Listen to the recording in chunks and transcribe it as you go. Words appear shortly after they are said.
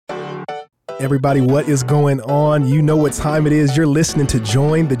Everybody, what is going on? You know what time it is. You're listening to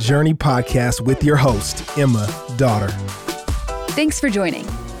Join the Journey podcast with your host, Emma Daughter. Thanks for joining.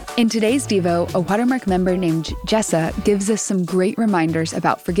 In today's Devo, a Watermark member named Jessa gives us some great reminders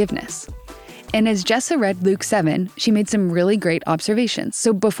about forgiveness. And as Jessa read Luke 7, she made some really great observations.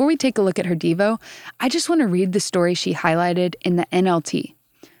 So before we take a look at her Devo, I just want to read the story she highlighted in the NLT.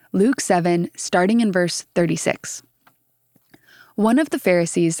 Luke 7, starting in verse 36. One of the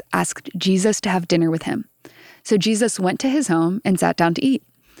Pharisees asked Jesus to have dinner with him. So Jesus went to his home and sat down to eat.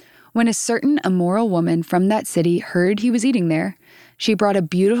 When a certain immoral woman from that city heard he was eating there, she brought a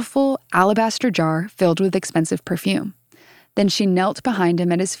beautiful alabaster jar filled with expensive perfume. Then she knelt behind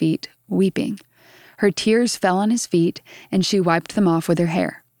him at his feet, weeping. Her tears fell on his feet, and she wiped them off with her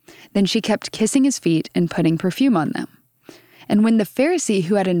hair. Then she kept kissing his feet and putting perfume on them. And when the Pharisee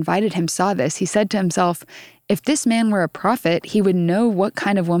who had invited him saw this, he said to himself, "If this man were a prophet, he would know what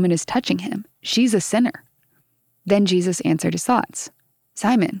kind of woman is touching him. She's a sinner." Then Jesus answered his thoughts.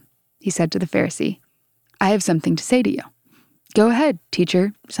 "Simon," he said to the Pharisee, "I have something to say to you." "Go ahead,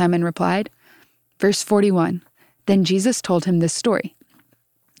 teacher," Simon replied. Verse 41, then Jesus told him this story.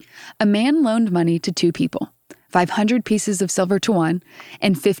 A man loaned money to two people, 500 pieces of silver to one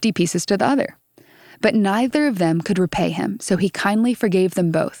and 50 pieces to the other. But neither of them could repay him, so he kindly forgave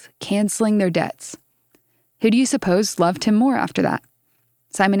them both, canceling their debts. "Who do you suppose loved him more after that?"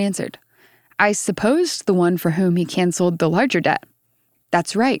 Simon answered, "I suppose the one for whom he canceled the larger debt."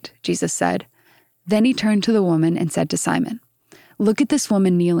 "That's right," Jesus said. Then he turned to the woman and said to Simon, "Look at this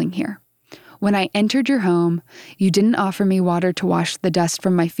woman kneeling here. When I entered your home, you didn't offer me water to wash the dust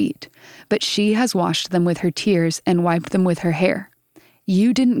from my feet, but she has washed them with her tears and wiped them with her hair.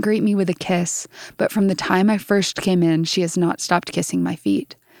 You didn't greet me with a kiss, but from the time I first came in, she has not stopped kissing my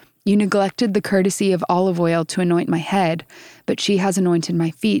feet. You neglected the courtesy of olive oil to anoint my head, but she has anointed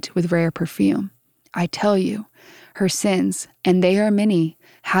my feet with rare perfume. I tell you, her sins, and they are many,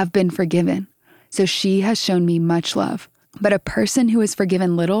 have been forgiven. So she has shown me much love. But a person who is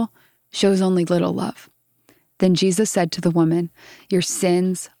forgiven little shows only little love." Then Jesus said to the woman, "Your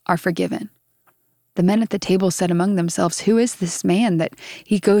sins are forgiven." The men at the table said among themselves, "Who is this man that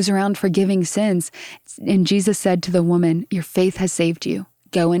he goes around forgiving sins?" And Jesus said to the woman, "Your faith has saved you.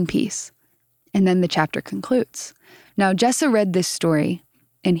 Go in peace." And then the chapter concludes. Now, Jessa read this story,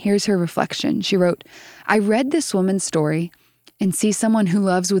 and here's her reflection. She wrote, "I read this woman's story and see someone who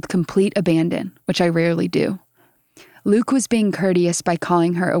loves with complete abandon, which I rarely do. Luke was being courteous by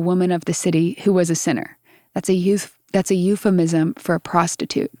calling her a woman of the city who was a sinner. That's a euphemism for a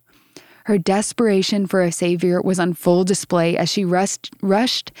prostitute. Her desperation for a savior was on full display as she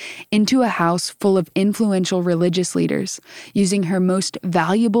rushed into a house full of influential religious leaders, using her most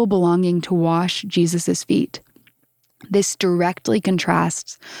valuable belonging to wash Jesus' feet. This directly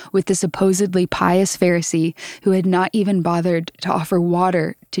contrasts with the supposedly pious Pharisee who had not even bothered to offer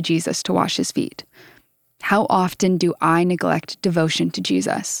water to Jesus to wash his feet. How often do I neglect devotion to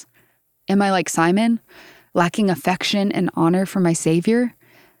Jesus? Am I like Simon, lacking affection and honor for my Savior?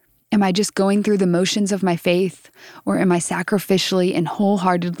 Am I just going through the motions of my faith, or am I sacrificially and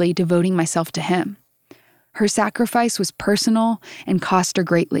wholeheartedly devoting myself to Him? Her sacrifice was personal and cost her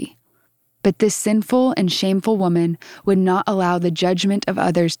greatly. But this sinful and shameful woman would not allow the judgment of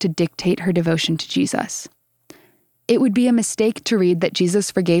others to dictate her devotion to Jesus. It would be a mistake to read that Jesus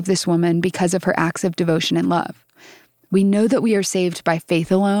forgave this woman because of her acts of devotion and love. We know that we are saved by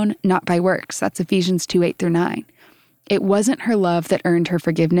faith alone, not by works. That's Ephesians 2:8-9. It wasn't her love that earned her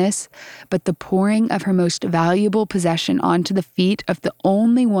forgiveness, but the pouring of her most valuable possession onto the feet of the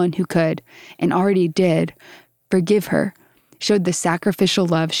only one who could, and already did, forgive her, showed the sacrificial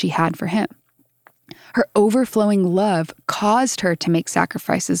love she had for him. Her overflowing love caused her to make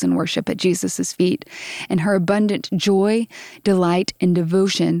sacrifices and worship at Jesus' feet, and her abundant joy, delight, and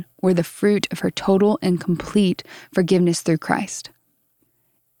devotion were the fruit of her total and complete forgiveness through Christ.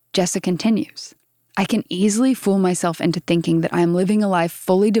 Jessa continues, "I can easily fool myself into thinking that I am living a life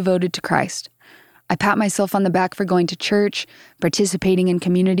fully devoted to Christ. I pat myself on the back for going to church, participating in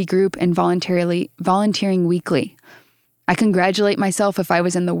community group, and volunteering weekly. I congratulate myself if I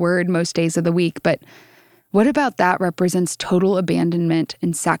was in the Word most days of the week, but what about that represents total abandonment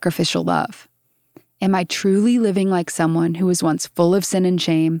and sacrificial love? Am I truly living like someone who was once full of sin and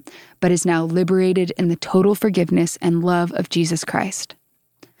shame, but is now liberated in the total forgiveness and love of Jesus Christ?"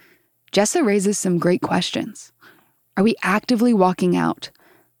 Jessa raises some great questions. Are we actively walking out,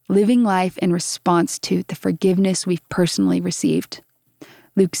 living life in response to the forgiveness we've personally received?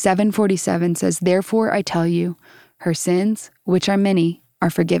 Luke 7:47 says, "Therefore I tell you, her sins, which are many,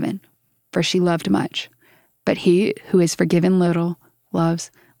 are forgiven, for she loved much. But he who is forgiven little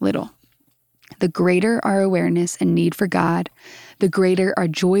loves little." the greater our awareness and need for God, the greater our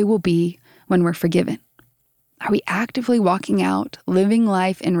joy will be when we're forgiven. Are we actively walking out, living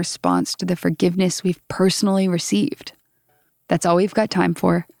life in response to the forgiveness we've personally received? That's all we've got time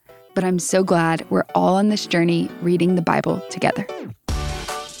for, but I'm so glad we're all on this journey reading the Bible together.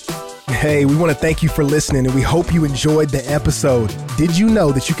 Hey, we want to thank you for listening, and we hope you enjoyed the episode. Did you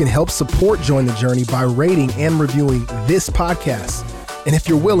know that you can help support Join the Journey by rating and reviewing this podcast? And if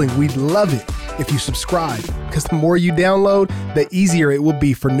you're willing, we'd love it if you subscribe, because the more you download, the easier it will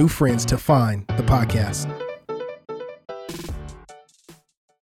be for new friends to find the podcast.